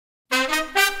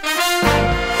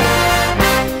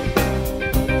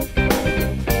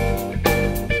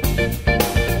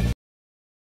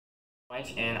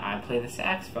And I play the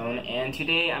saxophone, and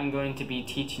today I'm going to be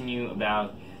teaching you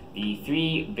about the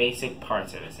three basic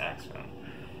parts of a saxophone.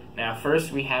 Now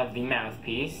first we have the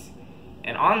mouthpiece,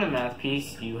 and on the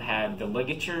mouthpiece you have the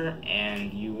ligature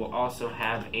and you will also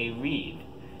have a reed.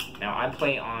 Now I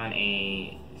play on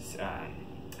a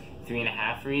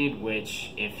 3.5 reed,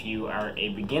 which if you are a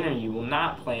beginner you will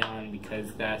not play on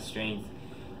because that strength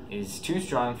is too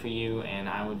strong for you, and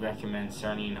I would recommend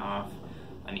starting off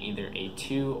on either a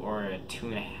 2 or a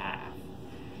 2.5.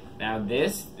 Now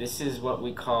this is what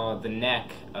we call the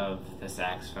neck of the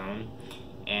saxophone,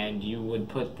 and you would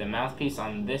put the mouthpiece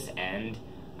on this end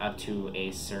up to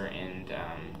a certain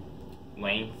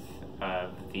length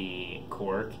of the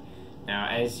cork. Now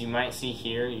as you might see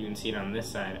here, you can see it on this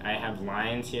side, I have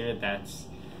lines here that's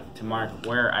to mark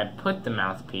where I put the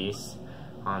mouthpiece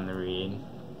on the reed.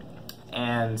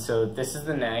 And so this is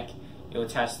the neck. You'll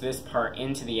attach this part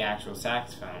into the actual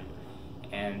saxophone,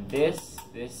 and this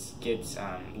gets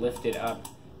lifted up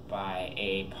by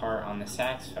a part on the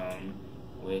saxophone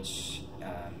which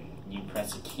you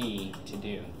press a key to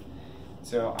do.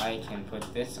 So I can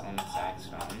put this on the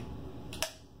saxophone.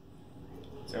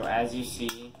 So as you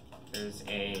see, there's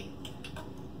a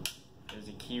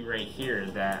key right here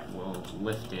that will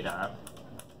lift it up,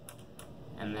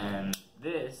 and then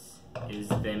this is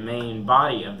the main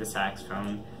body of the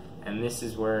saxophone, and this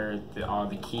is where all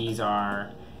the keys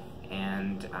are,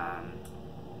 and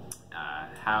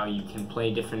how you can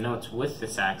play different notes with the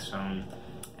saxophone.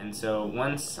 And so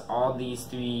once all these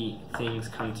three things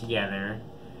come together,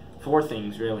 4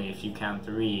 things really if you count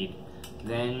the reed,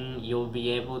 then you'll be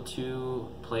able to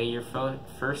play your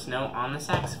first note on the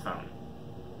saxophone.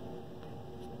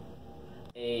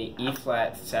 A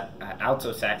E-flat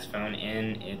alto saxophone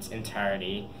in its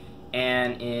entirety,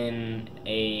 and in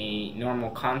a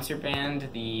normal concert band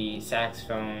the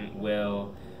saxophone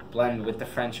will blend with the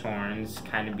French horns,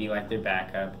 kind of be like their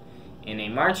backup. In a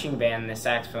marching band the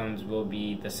saxophones will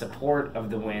be the support of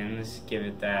the winds, give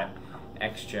it that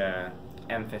extra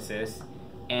emphasis.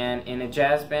 And in a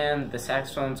jazz band the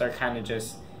saxophones are kind of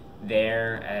just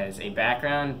there as a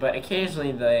background, but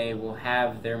occasionally they will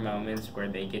have their moments where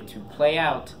they get to play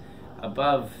out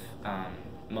above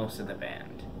most of the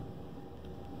band.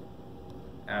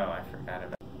 Oh, I forgot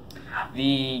about it.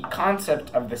 The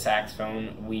concept of the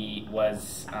saxophone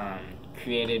was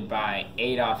created by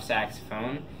Adolph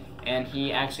Saxophone, and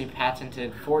he actually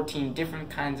patented 14 different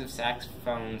kinds of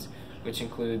saxophones, which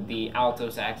include the alto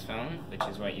saxophone, which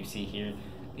is what you see here,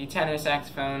 the tenor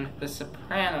saxophone, the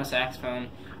soprano saxophone,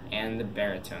 and the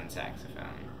baritone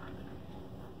saxophone.